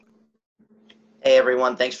Hey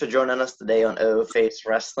everyone, thanks for joining us today on O Face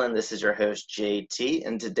Wrestling. This is your host JT,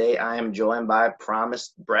 and today I am joined by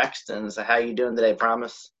Promise Braxton. So how you doing today,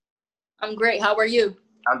 Promise? I'm great. How are you?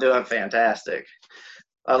 I'm doing fantastic.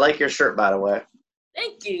 I like your shirt, by the way.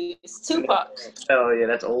 Thank you. It's Tupac. Oh yeah,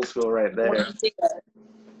 that's old school right there. One together.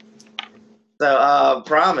 So,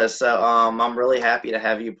 Promise. So, I'm really happy to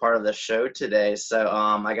have you part of the show today. So,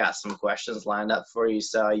 I got some questions lined up for you.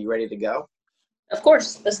 So, are you ready to go? Of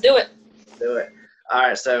course. Let's do it. Do it. All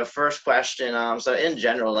right. So, first question. So in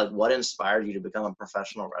general, like, what inspired you to become a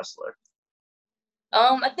professional wrestler?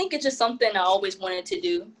 I think it's just something I always wanted to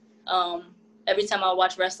do. Every time I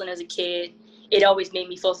watched wrestling as a kid, it always made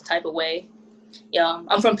me feel some type of way. Yeah,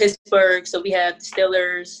 I'm from Pittsburgh, so we have the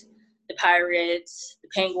Steelers, the Pirates, the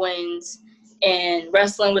Penguins, and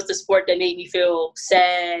wrestling was the sport that made me feel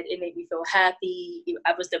sad. It made me feel happy.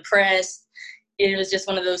 I was depressed. It was just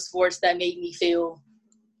one of those sports that made me feel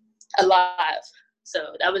alive.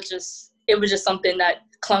 So it was just something that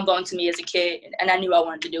clung on to me as a kid, and I knew I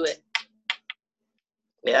wanted to do it.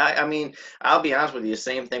 Yeah, I mean, I'll be honest with you.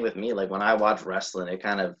 Same thing with me. Like when I watch wrestling, it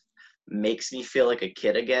kind of makes me feel like a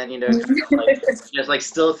kid again. Kind of like just like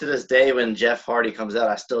still to this day when Jeff Hardy comes out,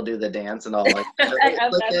 I still do the dance and all. Like, it's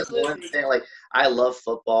like that one thing. Like I love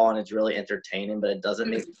football and it's really entertaining, but it doesn't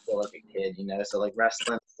make me feel like a kid. So like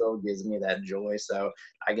wrestling still gives me that joy. So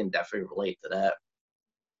I can definitely relate to that.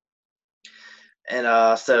 And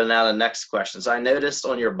so now the next question. So I noticed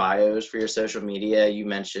on your bios for your social media, you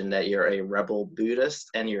mentioned that you're a rebel Buddhist,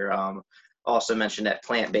 and you're also mentioned that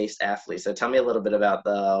plant-based athlete. So tell me a little bit about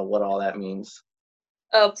the what all that means.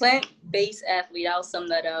 Plant-based athlete. I'll sum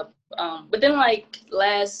that up. Within like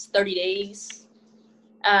last 30 days,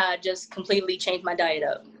 I just completely changed my diet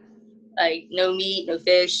up. Like no meat, no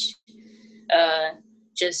fish,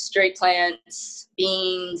 just straight plants,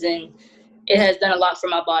 beans, and it has done a lot for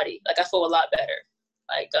my body. Like I feel a lot better.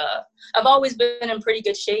 Like I've always been in pretty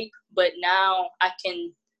good shape, but now I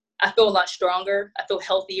feel a lot stronger. I feel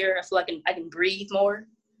healthier. I feel like I can breathe more.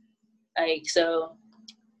 Like so,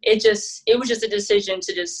 it was just a decision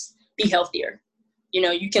to just be healthier.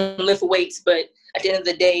 You can lift weights, but at the end of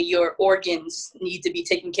the day, your organs need to be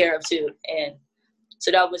taken care of too. And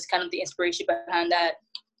so that was kind of the inspiration behind that.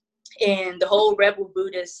 And the whole Rebel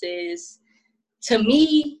Buddhist is, to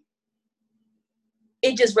me,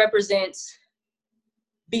 it just represents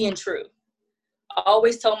being true. I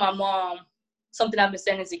always tell my mom something I've been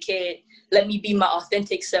saying as a kid, let me be my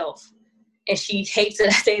authentic self. And she hates that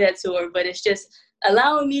I say that to her, but it's just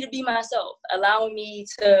allowing me to be myself, allowing me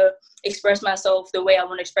to express myself the way I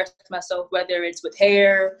want to express myself, whether it's with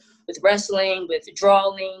hair, with wrestling, with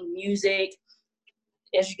drawing, music.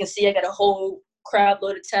 As you can see, I got a whole crowd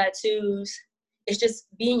load of tattoos. It's just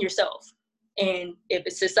being yourself. And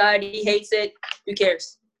if society hates it, who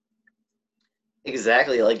cares?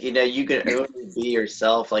 Exactly. Like, you can only be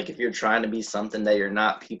yourself. Like, if you're trying to be something that you're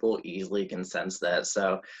not, people easily can sense that.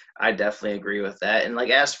 So I definitely agree with that. And like,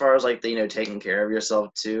 as far as like taking care of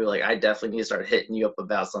yourself too, like I definitely need to start hitting you up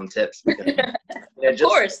about some tips because Of just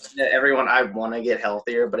course. everyone, I want to get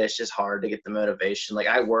healthier, but it's just hard to get the motivation. Like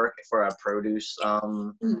I work for a produce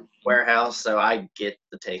warehouse, so I get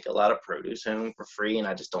to take a lot of produce home for free, and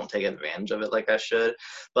I just don't take advantage of it like I should.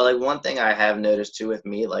 But like one thing I have noticed too with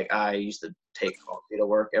me, like I used to take coffee to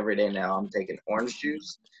work every day. Now I'm taking orange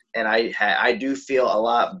juice, and I do feel a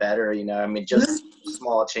lot better. I mean, just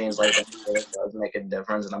small change like that really does make a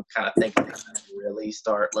difference, and I'm kind of thinking to really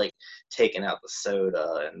start like taking out the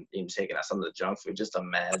soda and even taking out some of the junk food. Just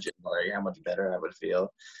imagine like how much better I would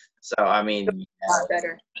feel. So I mean, A lot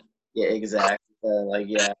better. yeah, exactly. Like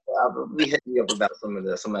yeah, I'll be hitting you up about some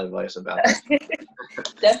advice about that.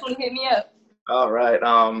 Definitely hit me up. All right.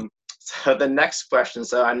 So the next question.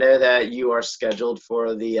 So I know that you are scheduled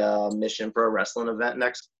for the Mission Pro Wrestling event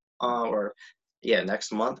next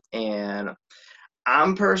month, and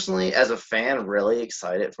I'm personally, as a fan, really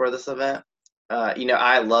excited for this event.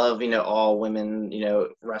 I love, all women,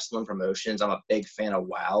 wrestling promotions. I'm a big fan of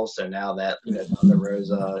WOW. So now that, Thunder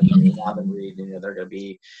Rosa, Robin Reed, they're going to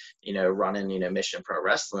be, running, Mission Pro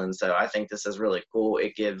Wrestling. So I think this is really cool.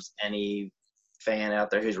 It gives any fan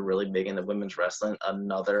out there who's really big into women's wrestling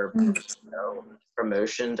another,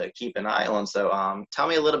 promotion to keep an eye on. So tell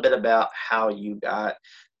me a little bit about how you got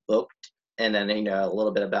booked and then, a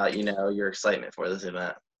little bit about, your excitement for this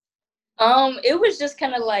event. It was just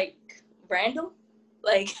kind of like random.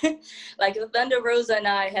 Like, like Thunder Rosa and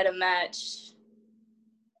I had a match.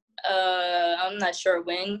 I'm not sure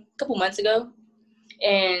when, a couple months ago,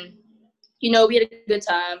 and we had a good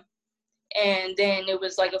time. And then it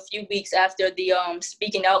was like a few weeks after the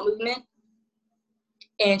speaking out movement,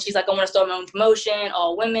 And she's like, I want to start my own promotion,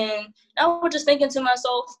 all women. And I was just thinking to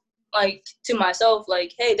myself, like,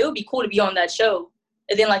 hey, it would be cool to be on that show.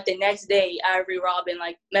 And then, like, the next day, Ivory Robin,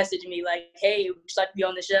 like, messaged me, like, hey, would you like to be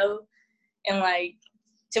on the show? And, like,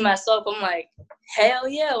 to myself, I'm like, hell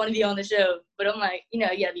yeah, I want to be on the show. But I'm like, you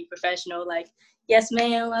know, you gotta be professional. Like, yes,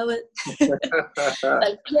 ma'am, I would.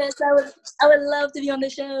 Like, yes, I would love to be on the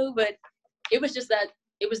show. But it was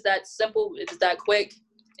that simple. It was that quick.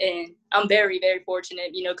 And I'm very, very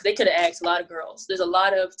fortunate, you know, because they could have asked a lot of girls. There's a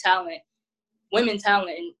lot of talent, women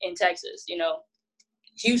talent in Texas, you know.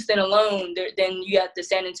 Houston alone, then you got the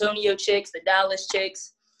San Antonio chicks, the Dallas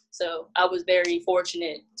chicks. So I was very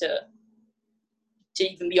fortunate to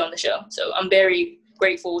even be on the show. So I'm very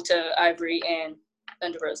grateful to Ivory and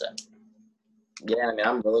Thunder Rosa. Yeah, I mean,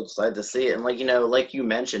 I'm really excited to see it. And, like, you know, like you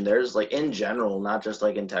mentioned, there's, like, in general, not just,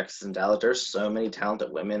 like, in Texas and Dallas, there's so many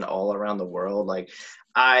talented women all around the world. Like,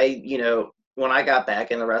 you know, when I got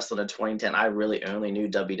back into wrestling in 2010, I really only knew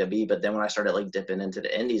WWE. But then when I started, like, dipping into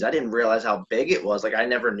the indies, I didn't realize how big it was. Like, I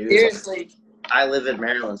never knew. Seriously. Like, I live in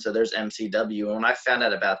Maryland, so there's MCW. And when I found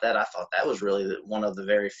out about that, I thought that was really one of the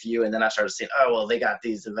very few. And then I started seeing, oh, well, they got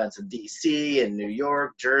these events in D.C. and New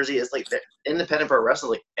York, Jersey. It's like independent pro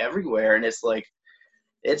wrestling, like, everywhere. And it's like,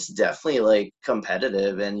 it's definitely, like,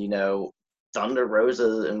 competitive. And, you know, Thunder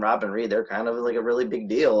Rosa and Robin Reed, they're kind of like a really big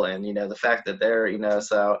deal. And, you know, the fact that they're, you know,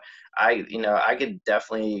 so I could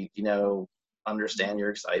definitely, you know, understand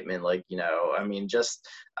your excitement. Like, you know,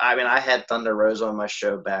 I had Thunder Rosa on my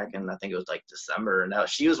show back in, I think it was like December. Now,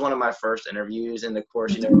 she was one of my first interviews. And of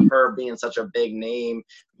course, you know, her being such a big name,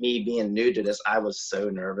 me being new to this, I was so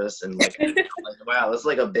nervous. And like, wow, this is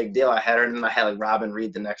like a big deal. I had her, and then I had like Robin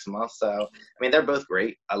Reed the next month. So, I mean, they're both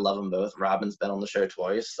great. I love them both. Robin's been on the show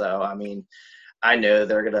twice. So, I mean, I know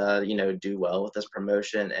they're gonna, you know, do well with this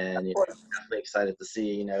promotion, and, you know, I'm definitely excited to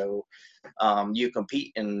see, you know, you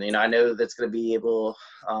compete. And, you know, I know that's gonna be able,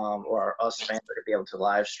 or us fans are gonna be able to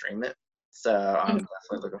live stream it. So I'm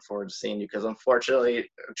definitely looking forward to seeing you, because unfortunately,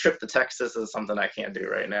 a trip to Texas is something I can't do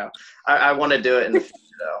right now. I want to do it in the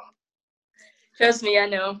future though. Trust me, I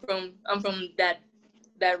know. I'm from that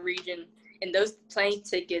region, and those plane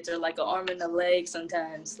tickets are like an arm and a leg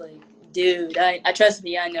sometimes. Like, dude, I trust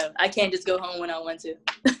me, I know. I can't just go home when I want to.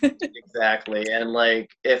 Exactly. And, like,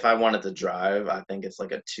 if I wanted to drive, I think it's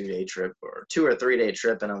like a 2-day trip or 2 or 3-day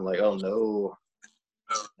trip, and I'm like, oh no.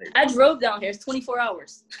 I drove down here. It's 24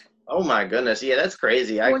 hours. Oh my goodness. Yeah, that's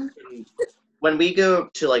crazy. When we go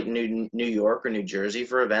to like New York or New Jersey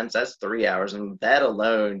for events, that's 3 hours, and that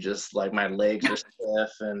alone, just like my legs are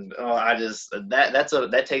stiff, and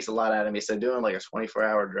that takes a lot out of me. So doing like a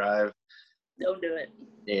 24-hour drive. Don't do it.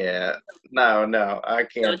 Yeah. No, I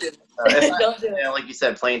can't. Don't do it. Don't do it. You know, like you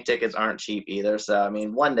said, plane tickets aren't cheap either. So, I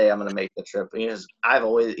mean, one day I'm going to make the trip. Because I've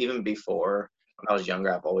always, even before when I was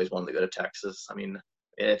younger, I've always wanted to go to Texas. I mean,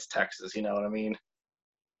 it's Texas, you know what I mean?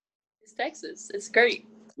 It's Texas. It's great.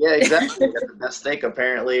 Yeah, exactly. Got the best steak,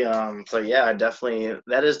 apparently. So yeah,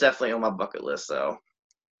 that is definitely on my bucket list. So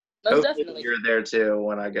Most hopefully definitely. you're there too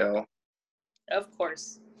when I go. Of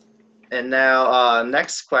course. And now,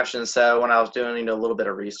 next question. So when I was doing a little bit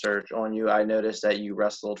of research on you, I noticed that you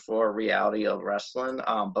wrestled for Reality of Wrestling,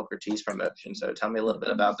 Booker T's promotion. So tell me a little bit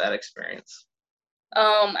about that experience.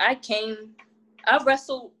 I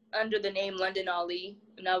wrestled under the name London Ali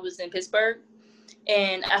when I was in Pittsburgh,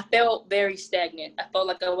 and I felt very stagnant. I felt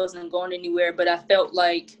like I wasn't going anywhere, but I felt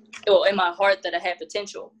like, in my heart, that I had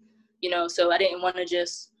potential, you know, so I didn't want to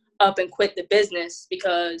just up and quit the business,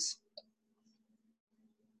 because,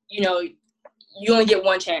 you know, you only get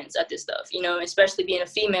one chance at this stuff, you know, especially being a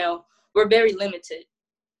female, we're very limited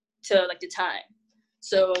to like the time.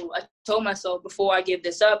 So I told myself, before I give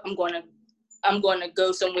this up, I'm going to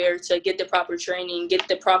go somewhere to get the proper training, get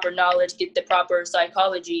the proper knowledge, get the proper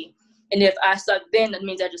psychology. And if I suck then, that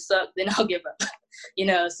means I just suck, then I'll give up, you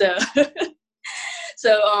know, so.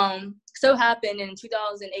 So happened in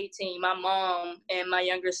 2018, my mom and my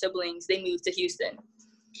younger siblings, they moved to Houston.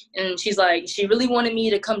 And she's like, she really wanted me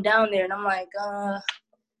to come down there. And I'm like,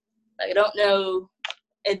 I don't know.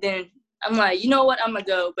 And then I'm like, you know what? I'm going to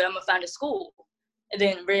go, but I'm going to find a school. And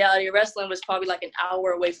then Reality Wrestling was probably like an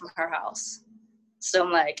hour away from her house. So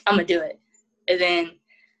I'm like, I'm going to do it. And then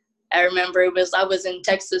I remember I was in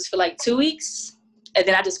Texas for like 2 weeks. And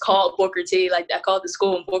then I just called Booker T. Like, I called the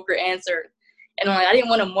school and Booker answered. And I'm like, I didn't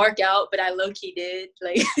want to mark out, but I low-key did.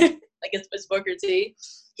 Like, it's Booker T.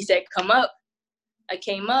 He said, come up. I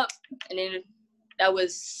came up, and then that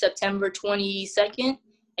was September 22nd.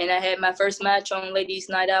 And I had my first match on Ladies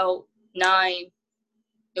Night Out 9,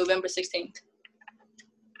 November 16th.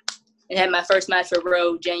 And had my first match for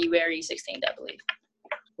Road January 16th, I believe.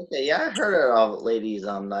 Okay, yeah, I heard of Ladies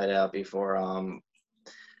Night Out before.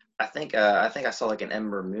 I think I saw like an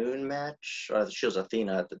Ember Moon match. She was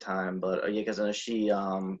Athena at the time, but yeah, because I know she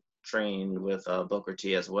trained with Booker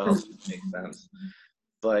T as well, so it makes sense.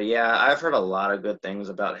 But yeah, I've heard a lot of good things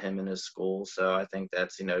about him and his school, so I think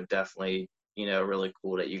that's definitely really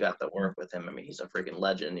cool that you got to work with him. I mean, he's a freaking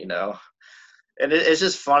legend. And it's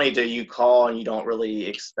just funny that you call and you don't really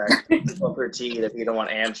expect Booker T to be the one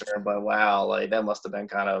answering, but wow, like that must have been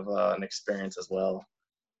kind of an experience as well.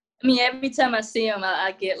 I mean, every time I see him,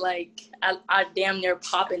 I get like, I damn near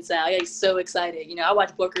pop inside. I get so excited. I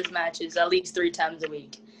watch Booker's matches at least 3 times a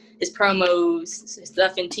week. His promos, his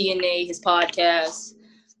stuff in TNA, his podcasts.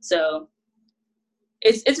 So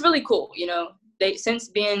it's really cool. Since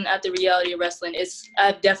being at the Reality of Wrestling,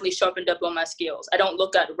 I've definitely sharpened up on my skills. I don't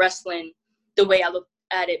look at wrestling the way I looked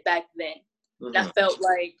at it back then. And I felt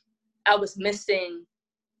like I was missing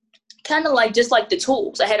kind of like just like the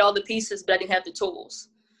tools. I had all the pieces, but I didn't have the tools.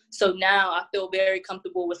 So now I feel very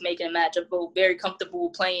comfortable with making a match. I feel very comfortable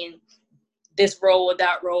playing this role or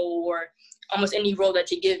that role or almost any role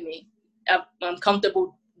that you give me. I'm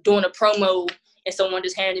comfortable doing a promo and someone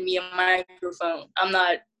just handed me a microphone. I'm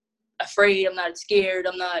not afraid. I'm not scared.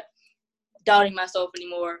 I'm not doubting myself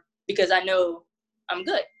anymore because I know I'm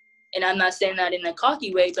good. And I'm not saying that in a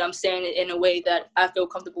cocky way, but I'm saying it in a way that I feel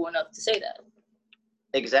comfortable enough to say that.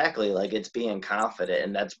 Exactly, like it's being confident,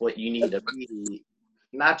 and that's what you need to be.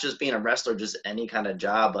 Not just being a wrestler, just any kind of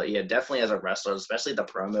job, but yeah, definitely as a wrestler, especially the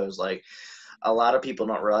promos. Like a lot of people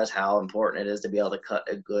don't realize how important it is to be able to cut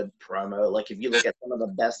a good promo. Like if you look at some of the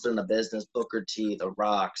best in the business, Booker T, The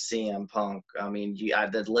Rock, CM Punk. I mean,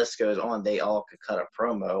 the list goes on. They all could cut a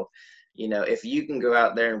promo. If you can go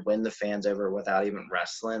out there and win the fans over without even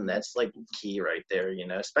wrestling, that's like key right there.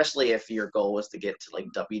 Especially if your goal was to get to like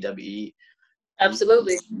WWE.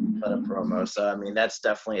 Absolutely. Cut a promo. So I mean, that's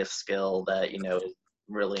definitely a skill that is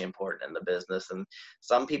really important in the business, and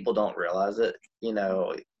some people don't realize it.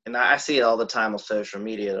 And I see it all the time on social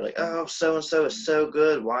media. They're like, "Oh, so and so is so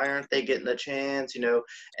good. Why aren't they getting a chance?" And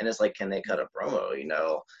it's like, can they cut a promo?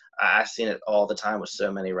 I've seen it all the time with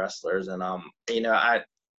so many wrestlers, and I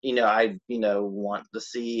want to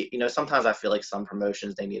see. Sometimes I feel like some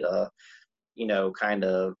promotions they need a kind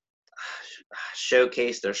of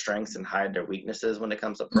showcase their strengths and hide their weaknesses when it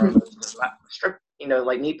comes to promos.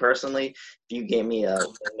 Like me personally, if you gave me a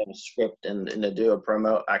script and to do a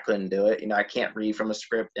promo, I couldn't do it. I can't read from a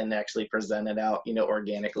script and actually present it out,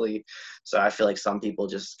 organically. So I feel like some people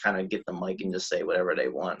just kind of get the mic and just say whatever they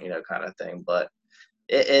want, kind of thing. But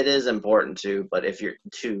it is important too. But if you're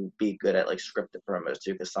to be good at like scripted promos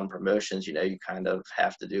too, because some promotions, you kind of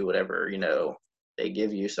have to do whatever, they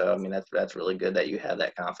give you. So I mean, that's really good that you have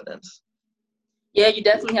that confidence. Yeah, you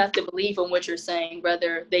definitely have to believe in what you're saying,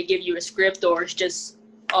 whether they give you a script or it's just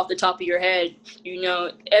off the top of your head.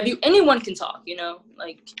 Anyone can talk,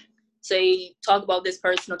 like say talk about this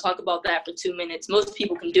person or talk about that for 2 minutes. Most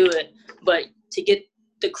people can do it, but to get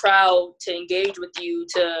the crowd to engage with you,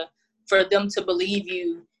 for them to believe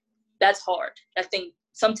you, that's hard. I think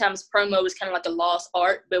sometimes promo is kind of like a lost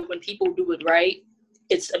art, but when people do it right,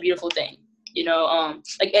 it's a beautiful thing.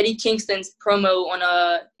 Like Eddie Kingston's promo on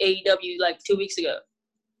AEW like 2 weeks ago.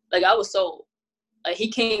 Like I was sold. Like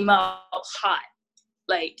he came out hot.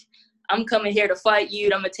 Like I'm coming here to fight you.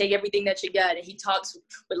 And I'm gonna take everything that you got. And he talks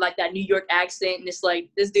with like that New York accent, and it's like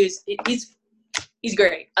this dude's he's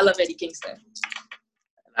great. I love Eddie Kingston.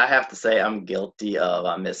 I have to say I'm guilty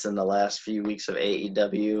of missing the last few weeks of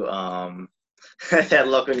AEW. That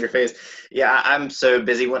look on your face. Yeah, I'm so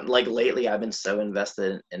busy. Like lately, I've been so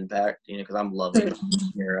invested in Impact, because I'm loving what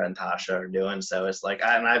Mira and Tasha are doing. So it's like,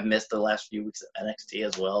 I've missed the last few weeks of NXT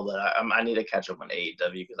as well, but I need to catch up on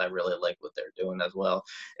AEW because I really like what they're doing as well.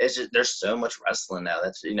 It's just there's so much wrestling now.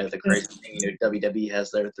 That's the crazy thing. WWE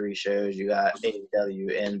has their 3 shows. You got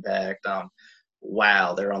AEW, Impact.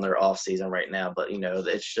 Wow, they're on their off season right now, but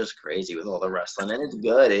it's just crazy with all the wrestling, and it's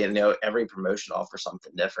good. Every promotion offers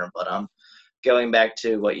something different, but going back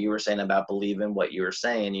to what you were saying about believing what you were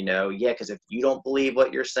saying, yeah, because if you don't believe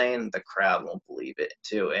what you're saying, the crowd won't believe it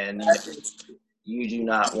too. And you do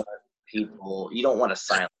not want you don't want to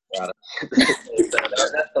silence the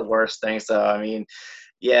crowd. That's the worst thing. So, I mean,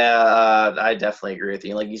 yeah, I definitely agree with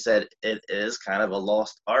you. Like you said, it is kind of a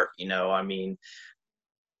lost art, I mean,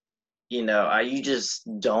 you just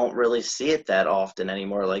don't really see it that often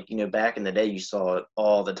anymore. Like, back in the day, you saw it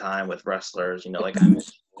all the time with wrestlers, like I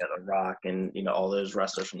mentioned, The Rock and, all those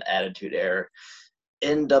wrestlers from the Attitude Era.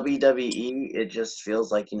 In WWE, it just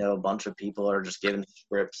feels like, a bunch of people are just given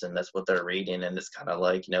scripts and that's what they're reading. And it's kind of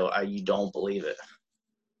like, you don't believe it.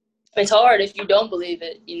 It's hard if you don't believe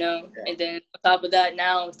it, you know. And then on top of that,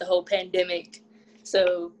 now it's the whole pandemic,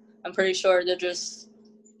 so I'm pretty sure they're just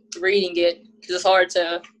reading it because it's hard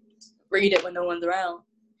to read it when no one's around.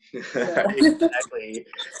 Exactly.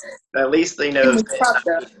 At least they know if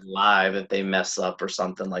it's live, if they mess up or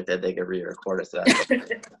something like that, they can re-record it. So that's an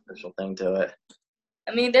official thing to it.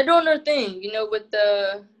 I mean, they're doing their thing, you know, with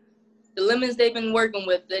the lemons they've been working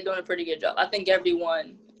with. They're doing a pretty good job. I think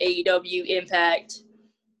everyone, AEW, Impact,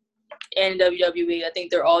 and WWE, I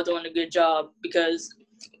think they're all doing a good job because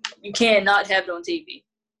you can't not have it on TV.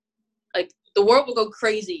 Like, the world will go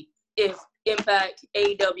crazy if Impact,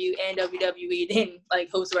 AEW, and WWE didn't, like,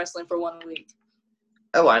 host wrestling for 1 week.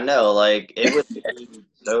 Oh, I know. Like, it would be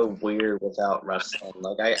so weird without wrestling.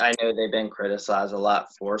 Like, I know they've been criticized a lot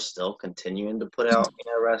for still continuing to put out,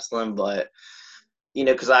 wrestling, but,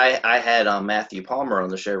 because I had Matthew Palmer on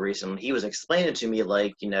the show recently. He was explaining to me,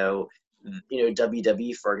 like,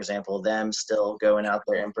 WWE, for example, them still going out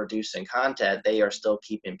there and producing content, they are still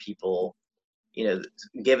keeping people,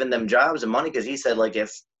 giving them jobs and money, because he said, like,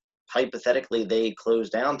 if hypothetically they close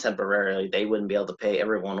down temporarily, they wouldn't be able to pay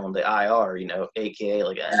everyone on the IR, aka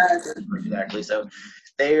like exactly. So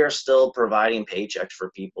they are still providing paychecks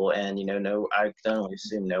for people, and no, I can only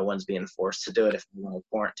assume no one's being forced to do it if you want to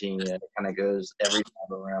quarantine. It kind of goes every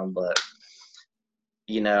time around, but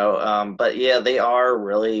but yeah, they are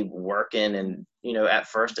really working, and at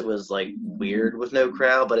first it was like weird with no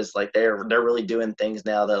crowd, but it's like they're really doing things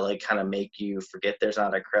now that like kind of make you forget there's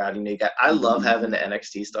not a crowd. I love having the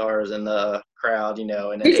NXT stars in the crowd, and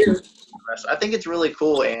I think it's really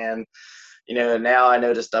cool. And now I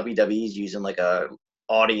notice WWE's using like a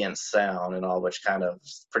audience sound and all, which kind of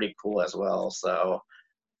is pretty cool as well. So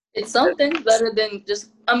it's something better than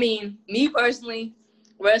just, I mean, me personally,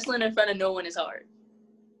 wrestling in front of no one is hard.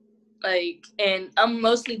 Like, and I'm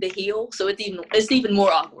mostly the heel, so it's even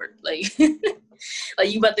more awkward. Like,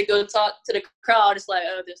 like you about to go talk to the crowd, it's like,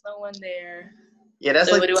 oh, there's no one there. Yeah, that's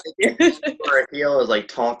so like where a heel is like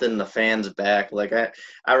taunting the fans back. Like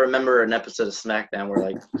I remember an episode of SmackDown where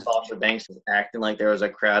like Sasha Banks was acting like there was a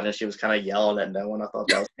crowd and she was kind of yelling at no one. I thought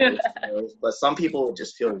that was cool. But some people would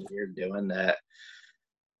just feel weird doing that.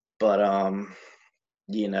 But I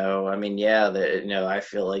mean, yeah, I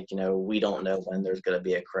feel like, we don't know when there's going to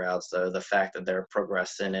be a crowd. So the fact that they're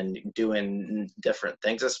progressing and doing different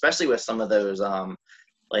things, especially with some of those,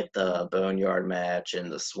 like the Boneyard match and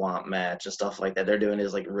the Swamp match and stuff like that, they're doing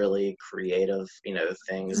is like really creative,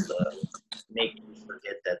 things to make you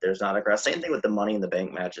forget that there's not a crowd. Same thing with the Money in the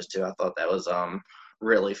Bank matches too. I thought that was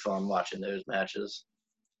really fun watching those matches.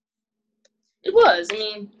 It was. I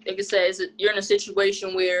mean, like I said, you're in a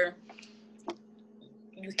situation where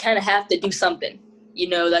you kind of have to do something,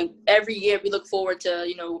 like every year we look forward to,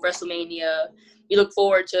 WrestleMania, we look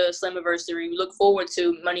forward to Slammiversary, we look forward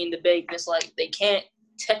to Money in the Bank, and it's like they can't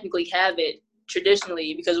technically have it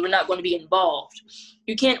traditionally because we're not going to be involved.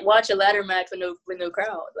 You can't watch a ladder match with no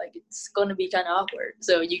crowd. Like, it's going to be kind of awkward.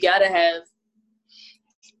 So you got to have,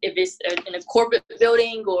 if it's in a corporate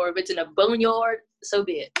building or if it's in a boneyard, so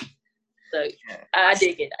be it. So I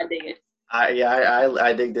dig it. I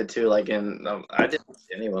digged it too. Like, I didn't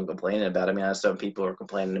see anyone complaining about it. I mean, I saw people were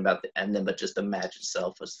complaining about the ending, but just the match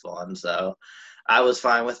itself was fun. So I was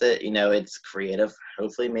fine with it. It's creative.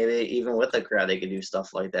 Hopefully, maybe even with the crowd, they could do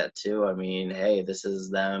stuff like that too. I mean, hey, this is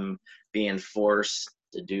them being forced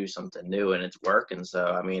to do something new, and it's working. So,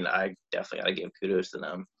 I mean, I definitely got to give kudos to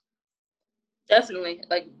them. Definitely.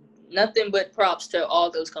 Like, nothing but props to all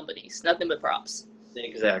those companies. Nothing but props.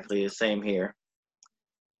 Exactly. The same here.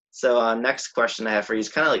 So next question I have for you is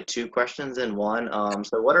kind of like two questions in one.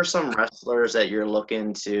 So what are some wrestlers that you're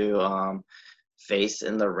looking to face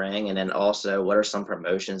in the ring? And then also, what are some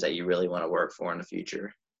promotions that you really want to work for in the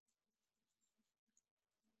future?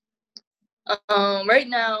 Right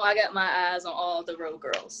now, I got my eyes on all the Road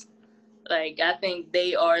Girls. Like, I think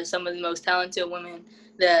they are some of the most talented women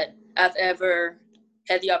that I've ever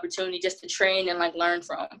had the opportunity just to train and, like, learn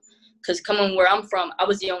from. Because coming where I'm from, I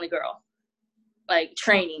was the only girl. Like,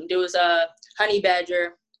 training. There was Honey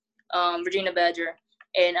Badger, Regina Badger,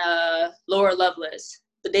 and Laura Lovelace.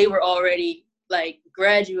 But they were already, like,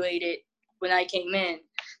 graduated when I came in.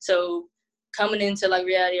 So coming into, like,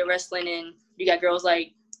 reality of wrestling, and you got girls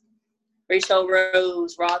like Rachel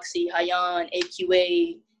Rose, Roxy, Hyan,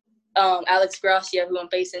 AQA, Alex Gracia, who I'm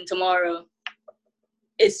facing tomorrow.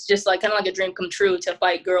 It's just like kind of like a dream come true to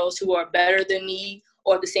fight girls who are better than me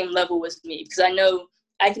or at the same level as me, because I know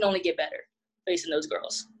I can only get better facing those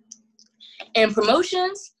girls. And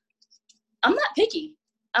promotions, I'm not picky.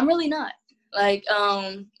 I'm really not. Like,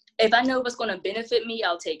 if I know what's going to benefit me,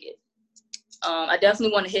 I'll take it. I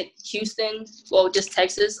definitely want to hit Houston, well, just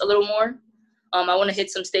Texas a little more. I want to hit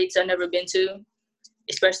some states I've never been to,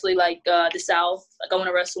 especially like the South. Like I want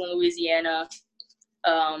to wrestle in Louisiana,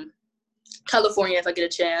 California if I get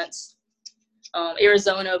a chance,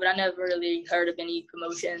 Arizona, but I never really heard of any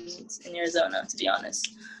promotions in Arizona, to be honest.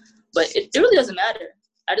 But it really doesn't matter.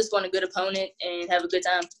 I just want a good opponent and have a good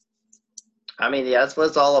time. I mean, yeah, that's what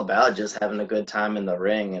it's all about, just having a good time in the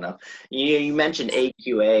ring. You mentioned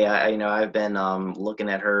AQA. I've been looking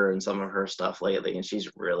at her and some of her stuff lately, and she's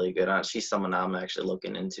really good on it. She's someone I'm actually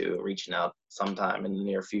looking into reaching out sometime in the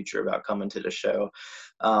near future about coming to the show.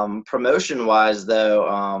 Promotion-wise,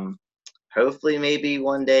 though, hopefully maybe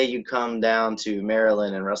one day you come down to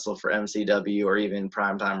Maryland and wrestle for MCW or even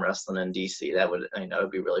Primetime Wrestling in DC. That would,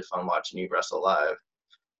 it'd be really fun watching you wrestle live.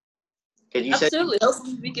 Absolutely.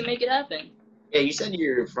 Hopefully we can make it happen. Yeah, you said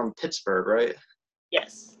you're from Pittsburgh, right?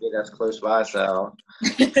 Yes. Yeah, that's close by, so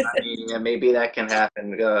yeah, maybe that can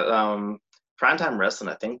happen. Primetime Wrestling,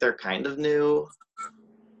 I think they're kind of new.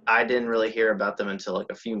 I didn't really hear about them until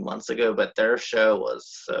like a few months ago, but their show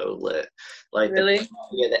was so lit. Like really?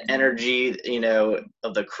 The energy,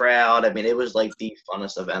 of the crowd. I mean, it was like the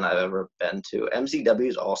funnest event I've ever been to. MCW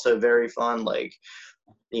is also very fun. Like,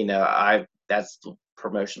 that's the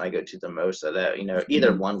promotion I go to the most. So that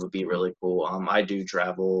either one would be really cool. I do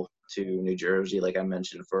travel to New Jersey, like I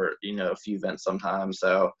mentioned, for a few events sometimes.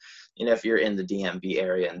 So if you're in the DMV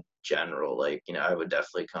area in general, like I would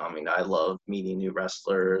definitely come. I love meeting new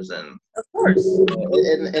wrestlers, and of course, and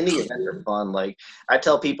the events are fun. Like I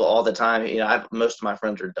tell people all the time, most of my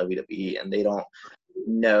friends are WWE, and they don't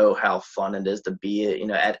know how fun it is to be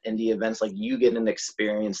at indie events. Like you get an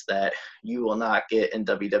experience that you will not get in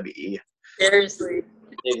WWE. Seriously.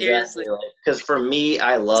 Exactly. Because for me,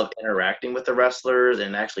 I love interacting with the wrestlers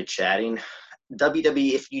and actually chatting.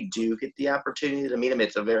 WWE, if you do get the opportunity to meet them,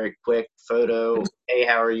 it's a very quick photo. Hey,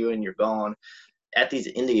 how are you? And you're gone. At these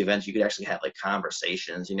indie events, you could actually have like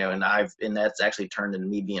conversations, and that's actually turned into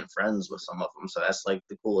me being friends with some of them. So that's like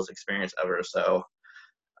the coolest experience ever. So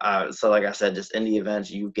like I said, just indie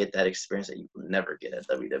events, you get that experience that you would never get at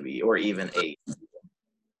WWE or even AEW.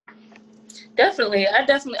 Definitely.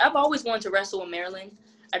 I've always wanted to wrestle in Maryland.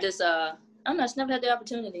 I just never had the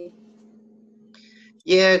opportunity.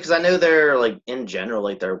 Yeah, because I know they're like in general,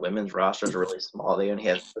 like their women's rosters are really small. They only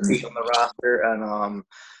have 3 on the roster, and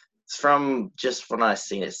from just what I've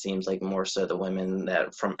seen, it seems like more so the women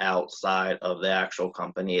that from outside of the actual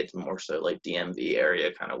company, it's more so like DMV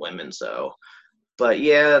area kind of women. So, but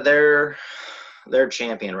yeah, they're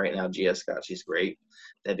champion right now, Gia Scott. She's great.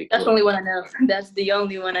 That'd be cool. That's the only one I know. That's the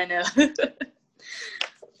only one I know.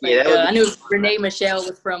 I knew Renee Michelle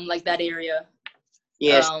was from like that area.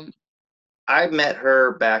 Yeah, I met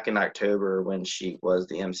her back in October when she was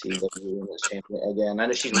the MCW Women's Champion again. I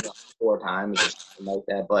know she's won 4 times or something like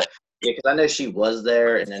that, but yeah, because I know she was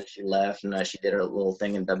there and then she left and she did her little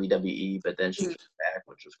thing in WWE, but then she came back,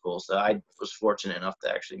 which was cool. So I was fortunate enough to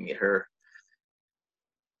actually meet her.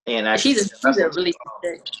 And actually, she's a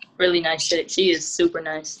really nice chick. She is super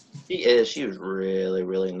nice. She is. She was really,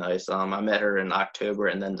 really nice. I met her in October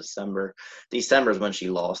and then December. December is when she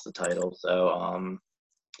lost the title. So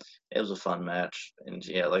it was a fun match, and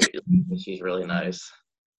yeah, she's really nice.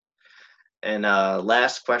 And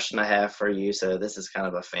last question I have for you. So this is kind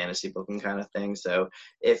of a fantasy booking kind of thing. So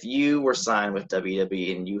if you were signed with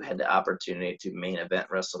WWE and you had the opportunity to main event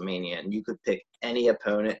WrestleMania, and you could pick any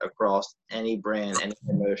opponent across any brand, any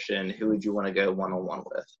promotion, who would you want to go one-on-one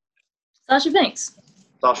with? Sasha Banks.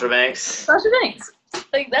 Sasha Banks.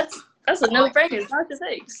 Like that's a no-brainer. Sasha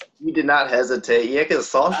Banks. You did not hesitate. Yeah, because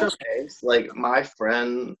Sasha Banks, like my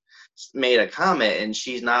friend made a comment, and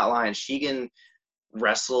she's not lying. She can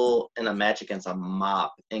wrestle in a match against a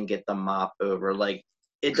mop and get the mop over. Like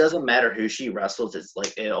it doesn't matter who she wrestles. It's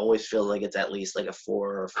like it always feels like it's at least like a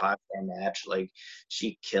 4 or 5 star match. Like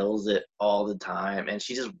she kills it all the time, and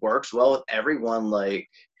she just works well with everyone. Like.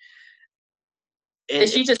 And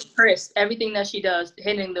she just crisp everything that she does,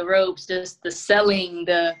 hitting the ropes, just the selling,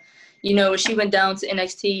 when she went down to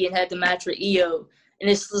NXT and had the match with Io, and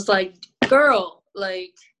it's just like, girl,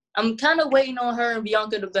 like I'm kind of waiting on her and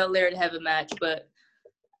Bianca Belair to have a match, but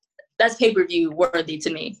that's pay-per-view worthy to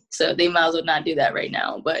me, so they might as well not do that right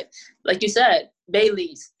now. But like you said,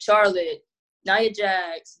 Bayley's, Charlotte, Nia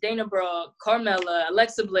Jax, Dana Brooke, Carmella,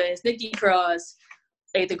 Alexa Bliss, Nikki Cross,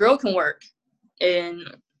 like the girl can work,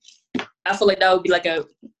 and I feel like that would be like a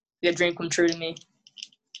dream come true to me.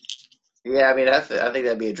 Yeah, I mean, I think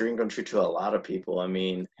that'd be a dream come true to a lot of people. I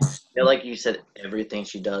mean, like you said, everything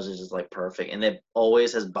she does is just like perfect, and it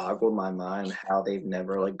always has boggled my mind how they've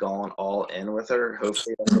never like gone all in with her.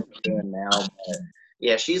 Hopefully, that's what they're doing now. But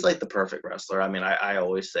Yeah, she's like the perfect wrestler. I mean, I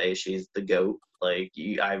always say she's the GOAT. Like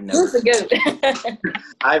Who's the goat?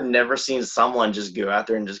 I've never seen someone just go out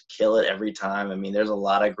there and just kill it every time. I mean, there's a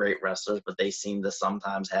lot of great wrestlers, but they seem to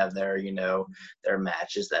sometimes have their, their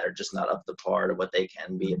matches that are just not up to par to what they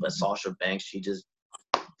can be. But Sasha Banks, she just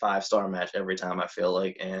 5-star match every time, I feel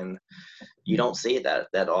like, and you don't see it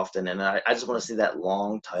that often. And I just want to see that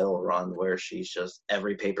long title run where she's just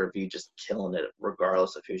every pay-per-view just killing it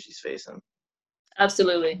regardless of who she's facing.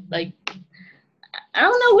 Absolutely. Like, I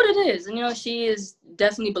don't know what it is. And, she is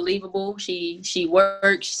definitely believable. She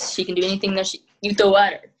works. She can do anything that you throw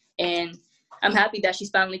at her. And I'm happy that she's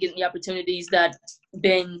finally getting the opportunities that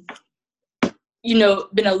been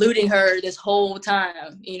eluding her this whole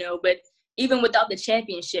time, But even without the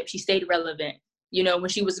championship, she stayed relevant. When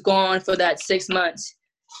she was gone for that 6 months,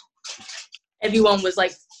 everyone was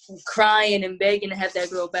like crying and begging to have that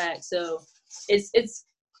girl back. So it's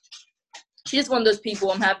she's just one of those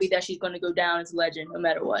people. I'm happy that she's going to go down as a legend no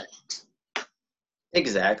matter what.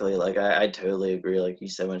 Exactly. Like, I totally agree. Like you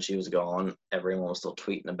said, when she was gone, everyone was still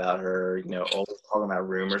tweeting about her, always talking about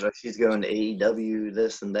rumors. Like, she's going to AEW,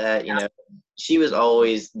 this and that, She was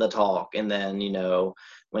always the talk. And then,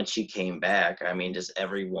 when she came back, I mean, just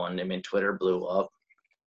everyone, Twitter blew up.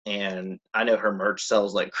 And I know her merch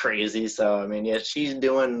sells like crazy. So, I mean, yeah, she's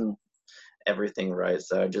doing everything right.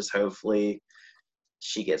 So just hopefully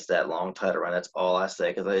she gets that long title run. That's all I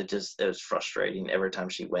say, because it was frustrating. Every time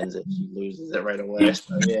she wins it, she loses it right away.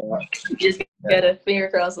 So, yeah. You just gotta finger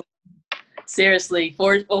cross. Seriously,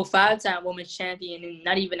 5-time women's champion in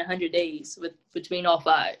not even 100 days between all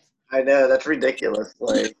 5. I know, that's ridiculous.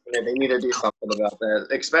 Like, they need to do something about that,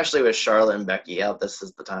 especially with Charlotte and Becky out. This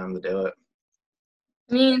is the time to do it.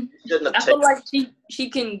 I mean, I feel like she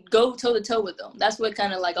can go toe to toe with them. That's what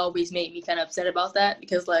kind of like always made me kind of upset about that,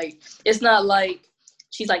 because like it's not like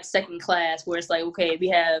she's like second class where it's like, okay,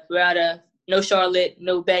 we're out of no Charlotte,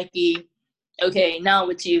 no Becky. Okay, now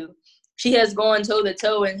with you. She has gone toe to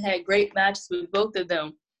toe and had great matches with both of them.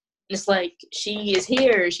 And it's like, she is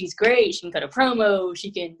here. She's great. She can cut a promo.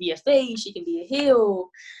 She can be a face. She can be a heel.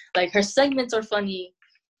 Like, her segments are funny.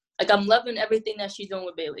 Like, I'm loving everything that she's doing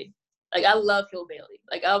with Bayley. Like, I love Hill Bayley.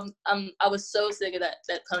 Like, I was so sick of that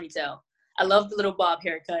ponytail. I love the little bob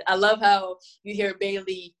haircut. I love how you hear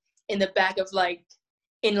Bayley in the back of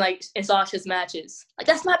in Sasha's matches. Like,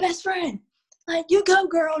 that's my best friend. Like, you go,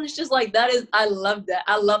 girl. And it's just like, I love that.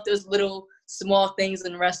 I love those little small things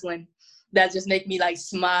in wrestling that just make me like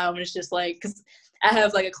smile. And it's just like, because I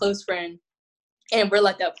have like a close friend and we're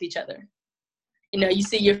like that with each other. You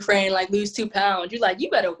see your friend like lose 2 pounds. You're like, you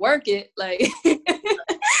better work it. Like,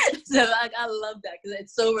 so I love that because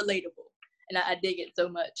it's so relatable and I dig it so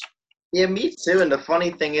much. Yeah, me too. And the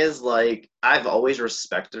funny thing is, like, I've always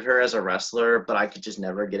respected her as a wrestler, but I could just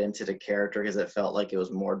never get into the character because it felt like it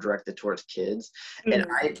was more directed towards kids. Mm-hmm.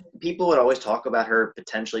 And people would always talk about her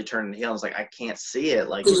potentially turning heel. I was like, I can't see it.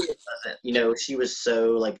 Like, it doesn't, she was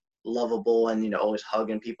so like lovable and always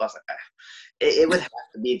hugging people. I was like, it would have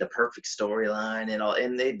to be the perfect storyline and all,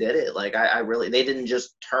 and they did it. Like, I really, they didn't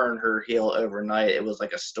just turn her heel overnight. It was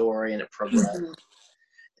like a story and it progressed. Mm-hmm.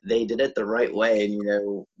 They did it the right way,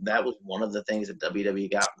 and that was one of the things that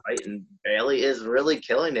WWE got right. And Bayley is really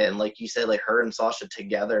killing it. And like you said, like her and Sasha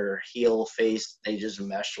together, heel face, they just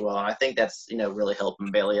meshed well. And I think that's really helping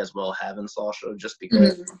Bayley as well, having Sasha, just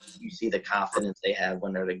because you see the confidence they have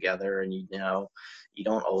when they're together, and you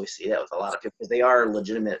don't always see that with a lot of people because they are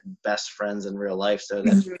legitimate best friends in real life. So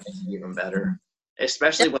that's even better.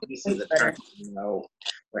 Especially when you see the turn,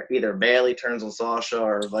 where either Bayley turns on Sasha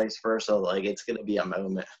or vice versa. Like, it's gonna be a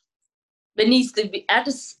moment. It needs to be. I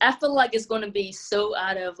feel like it's gonna be so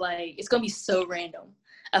it's gonna be so random.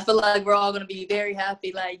 I feel like we're all gonna be very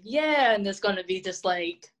happy, like, yeah, and it's gonna be just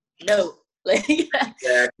like, no. Like,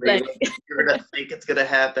 exactly. You're gonna think it's gonna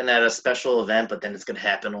happen at a special event, but then it's gonna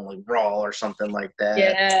happen on like Raw or something like that.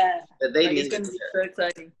 Yeah. It's gonna be so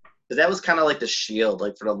exciting. Because that was kind of like the Shield.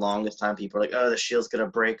 Like, for the longest time, people were like, oh, the Shield's going to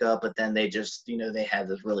break up. But then they just, they had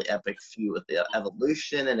this really epic feud with the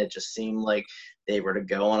Evolution. And it just seemed like they were to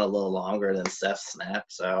go on a little longer than Seth Snap.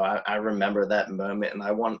 So I remember that moment. And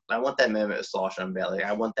I want that moment with Sasha and Bayley.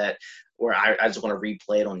 I want that where I just want to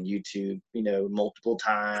replay it on YouTube, multiple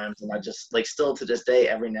times. And I just, like, still to this day,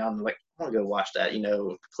 every now and then, like, I want to go watch that,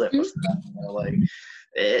 clip of stuff.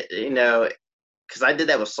 Because I did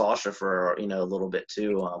that with Sasha for, a little bit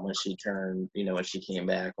too, when she turned, when she came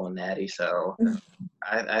back on Natty. So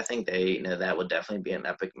I think that would definitely be an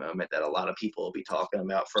epic moment that a lot of people will be talking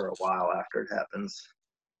about for a while after it happens.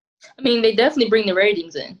 I mean, they definitely bring the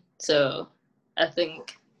ratings in. So I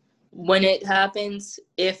think when it happens,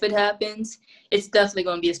 if it happens, it's definitely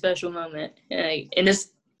going to be a special moment. And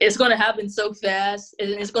it's going to happen so fast, and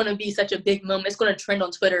it's going to be such a big moment. It's going to trend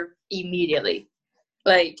on Twitter immediately.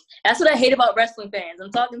 Like, that's what I hate about wrestling fans.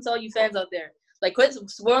 I'm talking to all you fans out there. Like, quit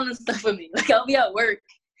swirling stuff with me. Like, I'll be at work,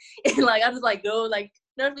 and, like, I just, like, go, like,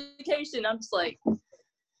 notification. I'm just like,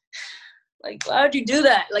 why would you do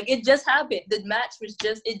that? Like, it just happened. The match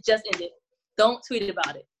it just ended. Don't tweet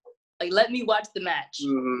about it. Like, let me watch the match.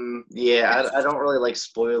 Yeah, I don't really like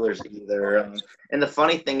spoilers either. And the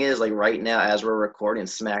funny thing is, like, right now, as we're recording,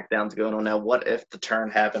 SmackDown's going on now. What if the turn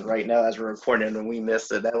happened right now as we're recording and we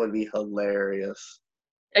missed it? That would be hilarious.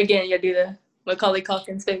 Again, you do the Macaulay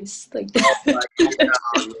Culkin's face. Like, oh my God,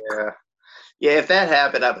 yeah. Yeah, if that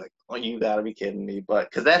happened, I'd be like, oh, you gotta be kidding me. But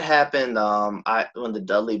because that happened when the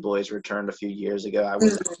Dudley Boys returned a few years ago, I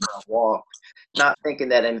was on a walk, not thinking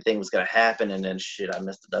that anything was gonna happen, and then shit, I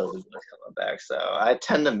missed the Dudley Boys coming back. So I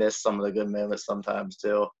tend to miss some of the good moments sometimes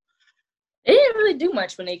too. They didn't really do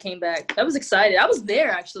much when they came back. I was excited. I was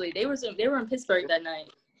there actually. They were in Pittsburgh that night,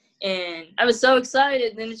 and I was so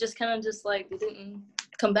excited. And then it just kind of just like it didn't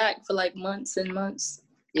come back for like months and months.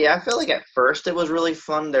 Yeah, I feel like at first it was really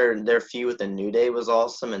fun. Their feud with the New Day was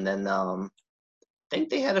awesome, and then I think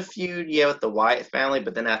they had a feud, with the Wyatt family,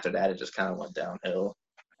 but then after that it just kind of went downhill.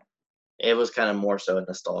 It was kind of more so a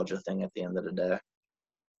nostalgia thing at the end of the day.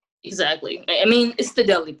 Exactly. I mean, it's the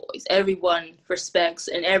Dudley Boys. Everyone respects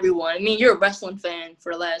and everyone. I mean, you're a wrestling fan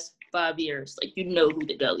for the last 5 years. Like, you know who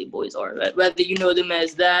the Dudley Boys are, right? Whether you know them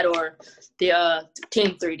as that or the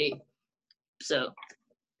Team 3D. So,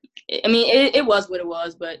 I mean, it was what it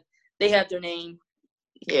was, but they have their name.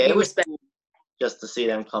 Yeah, it was cool just to see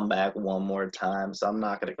them come back one more time, so I'm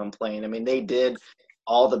not going to complain. I mean, they did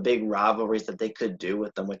all the big rivalries that they could do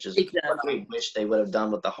with them, which is what I wish they would have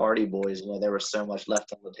done with the Hardy Boys. There was so much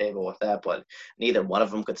left on the table with that, but neither one of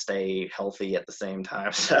them could stay healthy at the same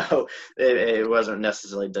time, so it wasn't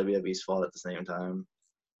necessarily WWE's fault at the same time.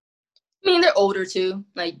 I mean, they're older too.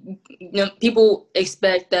 Like, people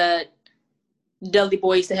expect that Dudley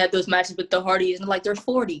Boys to have those matches with the Hardys, and like they're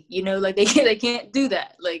 40. Like they can't do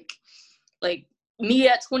that. Like me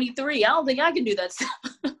at 23, I don't think I can do that stuff.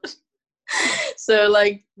 So,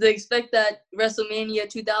 like, they expect that WrestleMania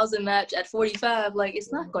 2000 match at 45, like,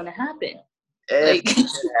 it's not going to happen. If it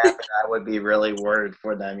happened, I would be really worried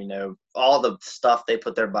for them, all the stuff they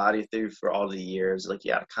put their body through for all the years. Like,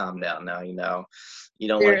 you got to calm down now, You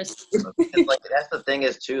don't like that's the thing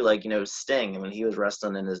is, too, like, Sting, when he was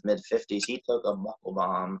wrestling in his mid-50s, he took a buckle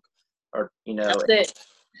bomb, or,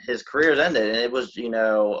 his career's ended, and it was,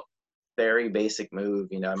 very basic move,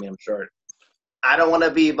 I mean, I'm sure I don't want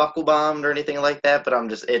to be buckle bombed or anything like that, but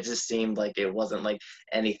it just seemed like it wasn't like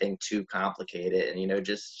anything too complicated. And, that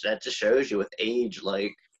just shows you with age,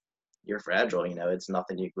 like, you're fragile, it's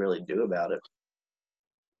nothing you can really do about it.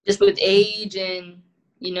 Just with age and,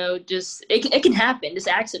 just, it can happen, just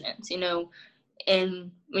accidents,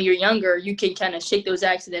 and when you're younger, you can kind of shake those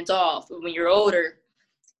accidents off. But when you're older,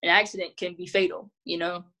 an accident can be fatal, And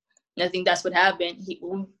I think that's what happened.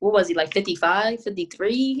 What was he, like 55,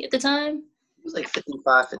 53 at the time? He was like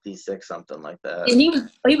 55, 56, something like that. And he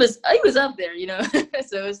was up there,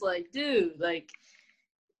 So it's like, dude, like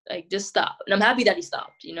just stop. And I'm happy that he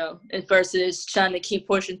stopped, and versus trying to keep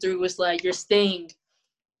pushing through. It's like, you're Sting.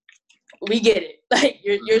 We get it. Like,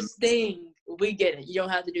 you're Sting. We get it. You don't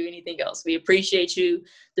have to do anything else. We appreciate you.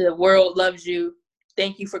 The world loves you.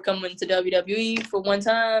 Thank you for coming to WWE for one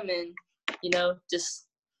time, and just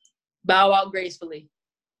bow out gracefully.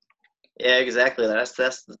 Yeah, exactly. That's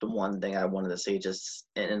the one thing I wanted to see, just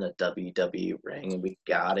in a WWE ring, and we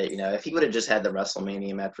got it. If he would have just had the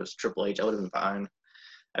WrestleMania match with Triple H, I would have been fine.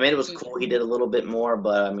 I mean, it was cool. He did a little bit more,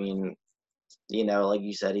 but I mean, like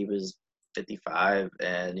you said, he was 55,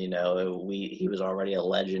 and he was already a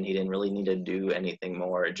legend. He didn't really need to do anything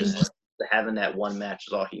more. Just having that one match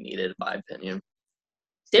is all he needed, in my opinion.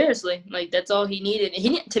 Seriously, like, that's all he needed.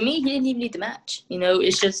 To me, he didn't even need the match.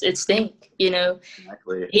 It's Sting.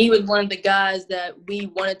 Exactly. He was one of the guys that we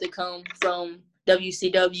wanted to come from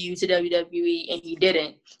WCW to WWE, and he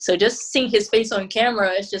didn't. So just seeing his face on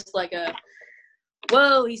camera, it's just like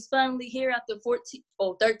whoa, he's finally here after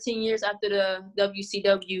 13 years after the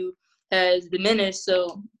WCW has diminished.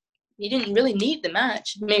 So he didn't really need the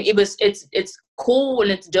match. I mean, it's cool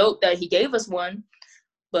and it's dope that he gave us one,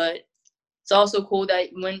 but it's also cool that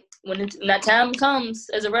when that time comes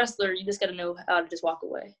as a wrestler, you just got to know how to just walk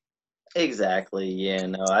away. Exactly. Yeah.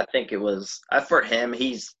 No, I think it was for him.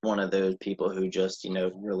 He's one of those people who just,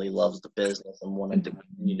 really loves the business and wanted to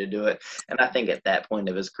continue to do it. And I think at that point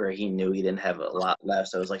of his career, he knew he didn't have a lot left.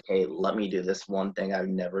 So it was like, hey, let me do this one thing I've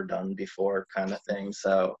never done before, kind of thing.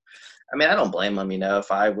 So, I mean, I don't blame him.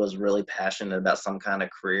 If I was really passionate about some kind of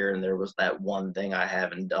career and there was that one thing I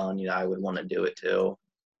haven't done, I would want to do it too.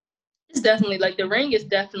 It's definitely like the ring is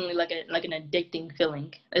definitely like an addicting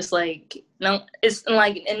feeling. It's like no, it's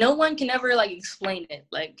like, and no one can ever like explain it.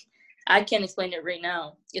 Like I can't explain it right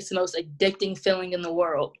now. It's the most addicting feeling in the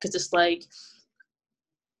world because it's like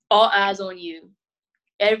all eyes on you.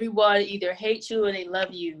 Everybody either hates you or they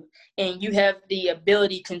love you, and you have the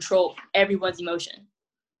ability to control everyone's emotion.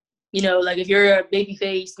 Like if you're a baby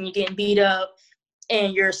face and you're getting beat up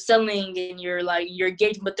and you're selling and you're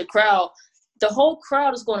engaging with the crowd, the whole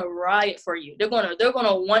crowd is going to riot for you. They're going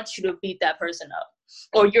to want you to beat that person up.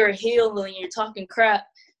 Or you're a heel and you're talking crap.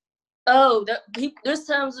 Oh, there's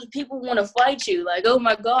times that people want to fight you. Like, oh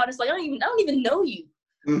my God, it's like I don't even know you.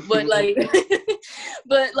 But like,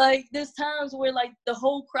 but like, there's times where like the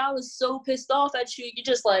whole crowd is so pissed off at you. You're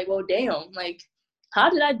just like, well, damn, like,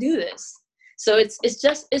 how did I do this? So it's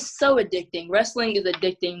so addicting. Wrestling is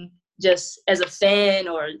addicting, just as a fan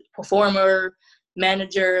or performer,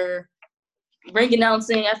 manager, ring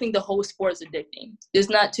announcing. I think the whole sport is addicting.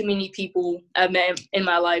 There's not too many people I've met in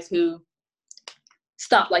my life who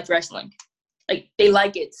stop like wrestling. Like they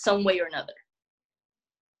like it some way or another.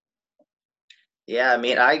 Yeah, I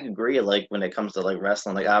mean, I agree. Like when it comes to like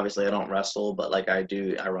wrestling, like obviously I don't wrestle, but like I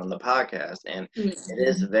run the podcast, and it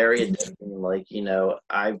is very addicting. Like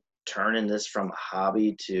I'm turning this from a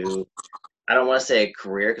hobby to, I don't want to say a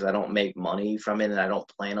career because I don't make money from it, and I don't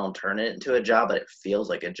plan on turning it into a job, but it feels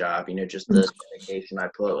like a job. Just the dedication I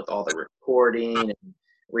put with all the recording and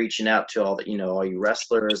reaching out to all the all you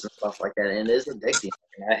wrestlers and stuff like that, and it is addicting.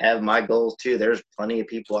 I have my goals too. There's plenty of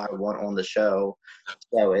people I want on the show,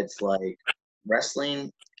 so it's like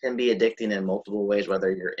wrestling can be addicting in multiple ways,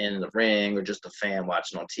 whether you're in the ring or just a fan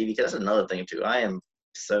watching on TV. Because that's another thing too. I am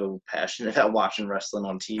so passionate about watching wrestling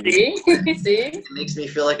on TV. See? It makes me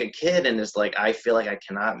feel like a kid, and it's like I feel like I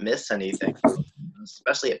cannot miss anything,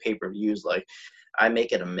 especially at pay-per-views. Like I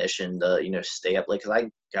make it a mission to stay up late because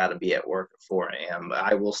I gotta be at work at 4 a.m. But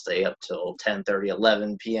I will stay up till 10:30,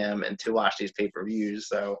 11 p.m. and to watch these pay-per-views.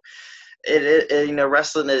 So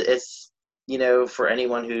wrestling it's for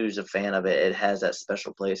anyone who's a fan of it, it has that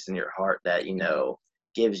special place in your heart that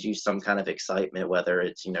gives you some kind of excitement, whether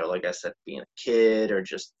it's like I said, being a kid or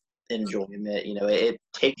just enjoyment. It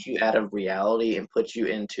takes you out of reality and puts you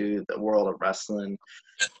into the world of wrestling,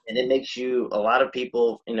 and it makes you, a lot of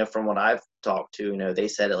people, from what I've talked to, they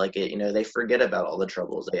said it like it, they forget about all the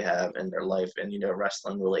troubles they have in their life, and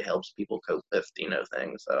wrestling really helps people cope with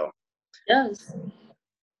things. So It does.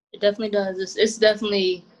 It definitely does. It's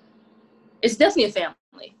definitely a family.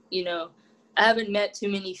 I haven't met too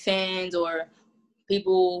many fans or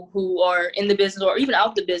people who are in the business or even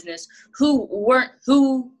out the business who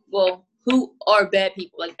are bad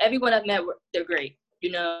people. Like everyone I've met, they're great.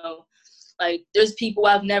 Like there's people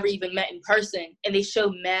I've never even met in person and they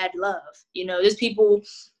show mad love. There's people,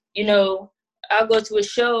 I'll go to a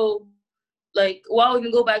show, like, or I'll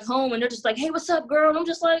even go back home and they're just like, hey, what's up, girl? And I'm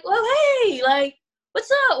just like, oh, hey, like,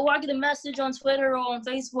 what's up? Or I get a message on Twitter or on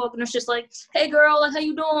Facebook and it's just like, hey, girl, like, how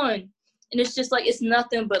you doing? And it's just like, it's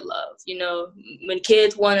nothing but love. When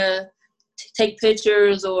kids want to take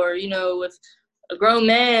pictures or, if a grown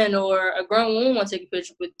man or a grown woman want to take a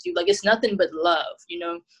picture with you, like, it's nothing but love.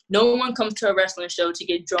 No one comes to a wrestling show to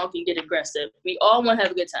get drunk and get aggressive. We all want to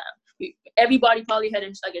have a good time. Everybody probably had a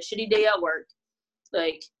shitty day at work.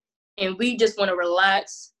 Like, and we just want to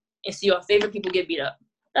relax and see our favorite people get beat up.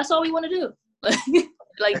 That's all we want to do.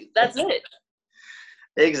 Like that's it.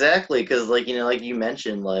 Exactly, because like like you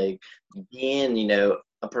mentioned, like being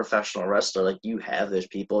a professional wrestler, like you have those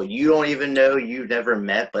people you don't even know, you've never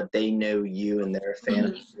met, but they know you and they're a fan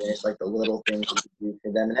of you. It's like the little things you do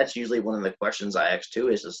for them, and that's usually one of the questions I ask too.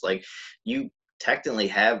 Is just like you technically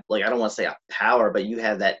have, like, I don't want to say a power, but you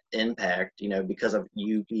have that impact, because of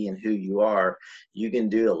you being who you are. You can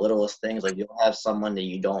do the littlest things. Like you'll have someone that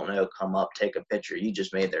you don't know come up, take a picture. You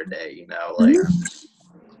just made their day, like.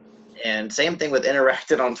 And same thing with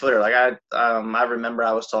interacting on Twitter. Like I remember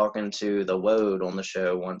I was talking to the Woad on the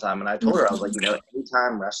show one time, and I told her, I was like,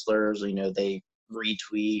 anytime wrestlers, they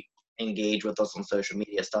retweet, engage with us on social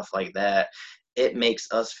media, stuff like that, it makes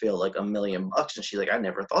us feel like $1,000,000. And she's like, I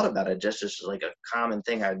never thought about it. Just like a common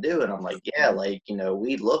thing I do. And I'm like, yeah, like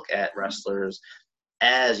we look at wrestlers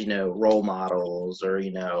as, you know, role models, or,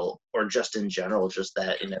 you know, or just in general, just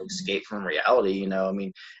that, you know, escape from reality. You know, I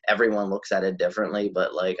mean, everyone looks at it differently,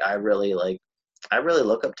 but like I really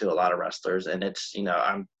look up to a lot of wrestlers, and it's, you know,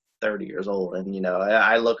 I'm 30 years old, and, you know,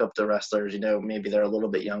 I look up to wrestlers, you know, maybe they're a little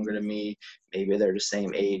bit younger than me, maybe they're the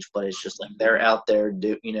same age, but it's just like they're out there,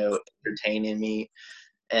 you know, entertaining me,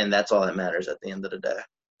 and that's all that matters at the end of the day.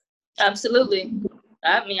 Absolutely.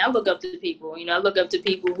 I mean, I look up to people. You know, I look up to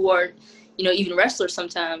people who are, you know, even wrestlers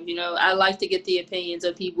sometimes. You know, I like to get the opinions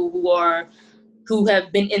of people who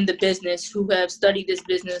have been in the business, who have studied this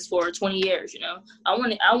business for 20 years. You know, I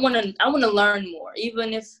want to learn more,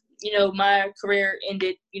 even if, you know, my career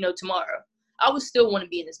ended, you know, tomorrow. I would still want to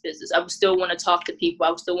be in this business. I would still want to talk to people. I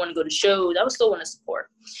would still want to go to shows. I would still want to support.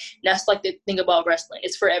 And that's like the thing about wrestling.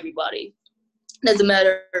 It's for everybody. It doesn't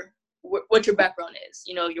matter what your background is.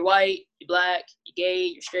 You know, you're white, you're black, you're gay,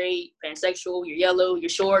 you're straight, pansexual, you're yellow, you're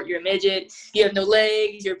short, you're a midget, you have no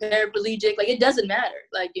legs, you're paraplegic. Like, it doesn't matter.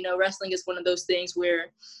 Like, you know, wrestling is one of those things where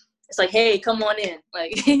it's like, hey, come on in.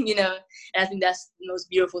 Like, you know, and I think that's the most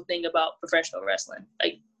beautiful thing about professional wrestling.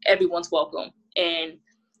 Like, everyone's welcome, and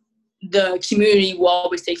the community will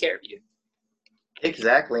always take care of you.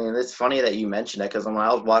 Exactly, and it's funny that you mentioned that, because when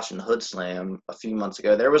I was watching Hood Slam a few months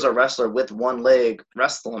ago, there was a wrestler with one leg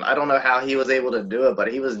wrestling. I don't know how he was able to do it,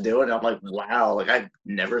 but he was doing it. I'm like, wow, like I've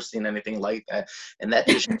never seen anything like that. And that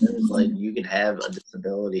just shows like you can have a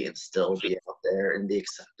disability and still be out there and be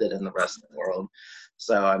accepted in the wrestling world.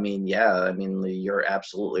 So I mean, yeah, I mean, you're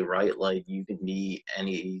absolutely right. Like, you can be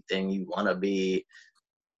anything you want to be,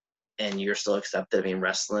 and you're still accepted. I mean,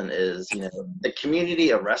 wrestling is, you know, the community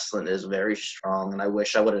of wrestling is very strong, and I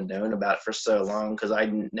wish I would have known about it for so long, because I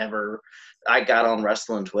got on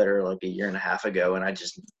wrestling Twitter like a year and a half ago, and I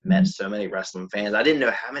just met so many wrestling fans. I didn't know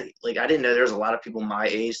how many, like, I didn't know there was a lot of people my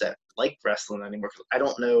age that like wrestling anymore, because I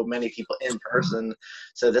don't know many people in person.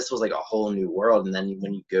 So this was like a whole new world. And then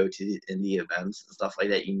when you go to the indie events and stuff like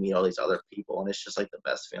that, you meet all these other people, and it's just like the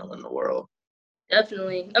best feeling in the world.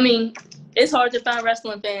 Definitely. I mean, it's hard to find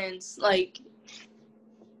wrestling fans, like,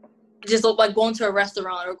 just like going to a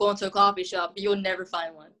restaurant or going to a coffee shop. You'll never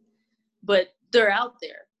find one, but they're out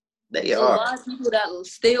there. They There's a are. lot of people that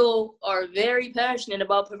still are very passionate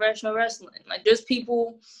about professional wrestling. Like, there's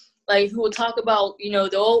people like who will talk about, you know,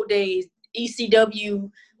 the old days,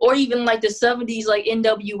 ECW, or even like the 70s, like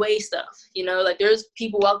NWA stuff. You know, like, there's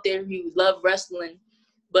people out there who love wrestling,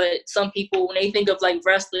 but some people, when they think of like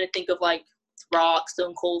wrestling, they think of like Rock,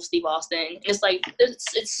 Stone Cold, Steve Austin. And it's like,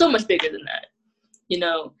 it's so much bigger than that. You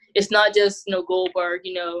know, it's not just, you know, Goldberg,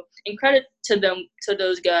 you know, and credit to them, to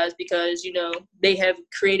those guys, because, you know, they have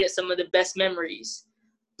created some of the best memories,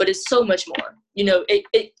 but it's so much more. You know,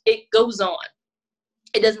 it goes on.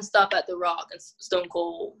 It doesn't stop at The Rock and Stone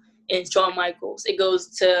Cold and Shawn Michaels. It goes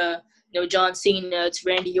to, you know, John Cena, to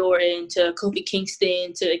Randy Orton, to Kofi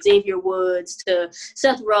Kingston, to Xavier Woods, to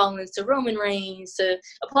Seth Rollins, to Roman Reigns, to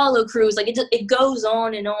Apollo Crews. Like, it goes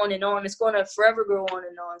on and on and on. It's going to forever go on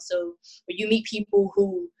and on. So when you meet people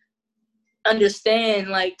who understand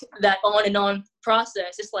like that on and on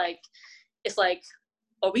process, it's like,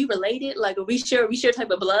 are we related? Like, are we share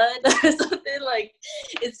type of blood or something? Like,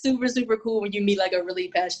 it's super, super cool when you meet like a really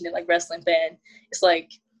passionate like wrestling fan. It's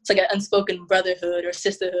like an unspoken brotherhood or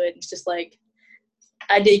sisterhood. It's just like,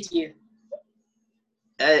 I dig you.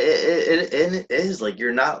 It is like,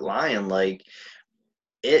 you're not lying. Like,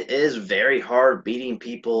 it is very hard beating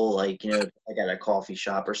people, like, you know, like at a coffee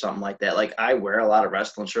shop or something like that. Like, I wear a lot of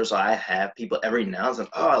wrestling shirts, so I have people every now and then,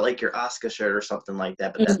 oh, I like your Asuka shirt or something like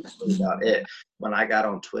that. But that's really about it. When I got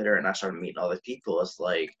on Twitter and I started meeting other people, it's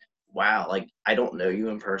like, wow, like, I don't know you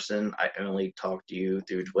in person. I only talk to you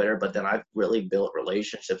through Twitter, but then I've really built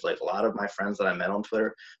relationships. Like, a lot of my friends that I met on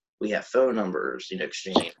Twitter, we have phone numbers, you know,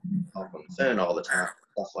 exchange, talk on the phone all the time,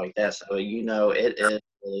 stuff like that. So, you know, it is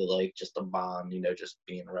really like just a bond, you know, just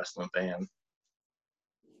being a wrestling fan. And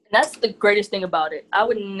that's the greatest thing about it. I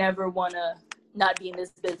would never want to not be in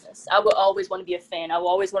this business. I would always want to be a fan. I would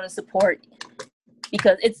always want to support,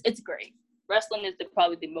 because it's great. Wrestling is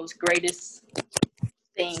probably the most greatest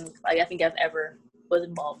thing like I think I've ever was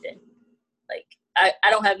involved in. Like,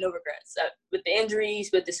 I don't have no regrets. With the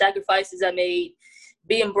injuries, with the sacrifices I made,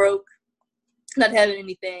 being broke, not having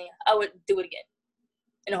anything, I would do it again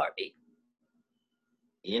in a heartbeat.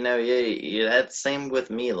 You know, yeah, that's same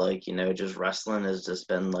with me. Like, you know, just wrestling has just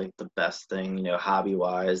been like the best thing, you know, hobby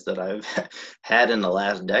wise that I've had in the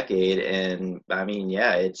last decade. And I mean,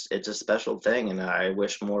 yeah, it's a special thing, and I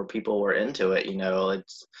wish more people were into it. You know,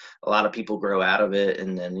 it's a lot of people grow out of it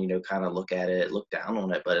and then, you know, kind of look at it, look down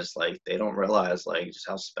on it, but it's like they don't realize like just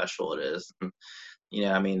how special it is. you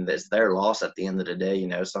know, I mean, it's their loss at the end of the day. You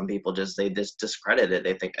know, some people they just discredit it.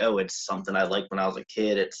 They think, oh, it's something I liked when I was a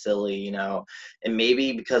kid. It's silly, you know, and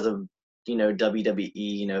maybe because of, you know, WWE,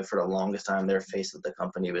 you know, for the longest time, their face of the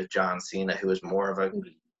company was John Cena, who was more of a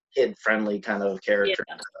kid-friendly kind of Yeah. character.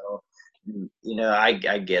 So, you know, I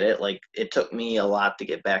get it. Like, it took me a lot to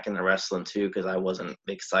get back into wrestling too, because I wasn't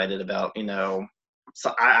excited about, you know,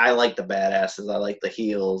 so I like the badasses, I like the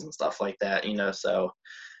heels and stuff like that, you know. So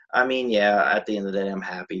I mean, yeah, at the end of the day, I'm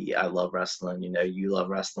happy. I love wrestling. You know, you love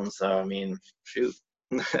wrestling, so I mean, shoot.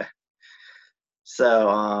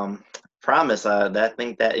 So, promise. I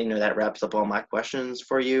think that, you know, that wraps up all my questions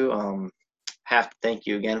for you. Have to thank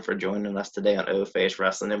you again for joining us today on O Face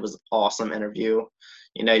Wrestling. It was an awesome interview.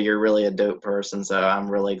 You know, you're really a dope person, so I'm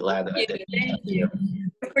really glad that I did. Thank you.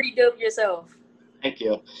 You're pretty dope yourself. Thank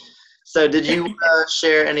you. So, did you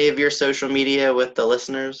share any of your social media with the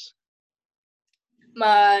listeners?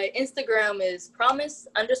 My Instagram is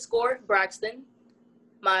promise_Braxton.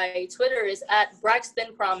 My Twitter is at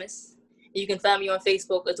Braxton Promise. You can find me on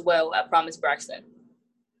Facebook as well at Promise Braxton.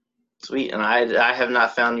 Sweet, and I have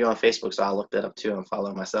not found you on Facebook, so I'll look that up too and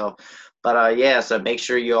follow myself. But yeah, so make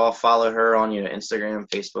sure you all follow her on, you know, Instagram,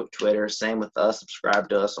 Facebook, Twitter. Same with us. Subscribe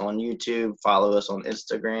to us on YouTube. Follow us on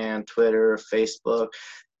Instagram, Twitter, Facebook.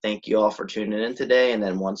 Thank you all for tuning in today. And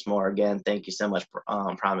then once more, again, thank you so much,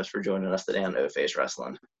 Promise, for joining us today on O Face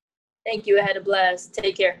Wrestling. Thank you. I had a blast.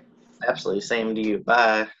 Take care. Absolutely. Same to you.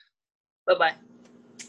 Bye. Bye-bye.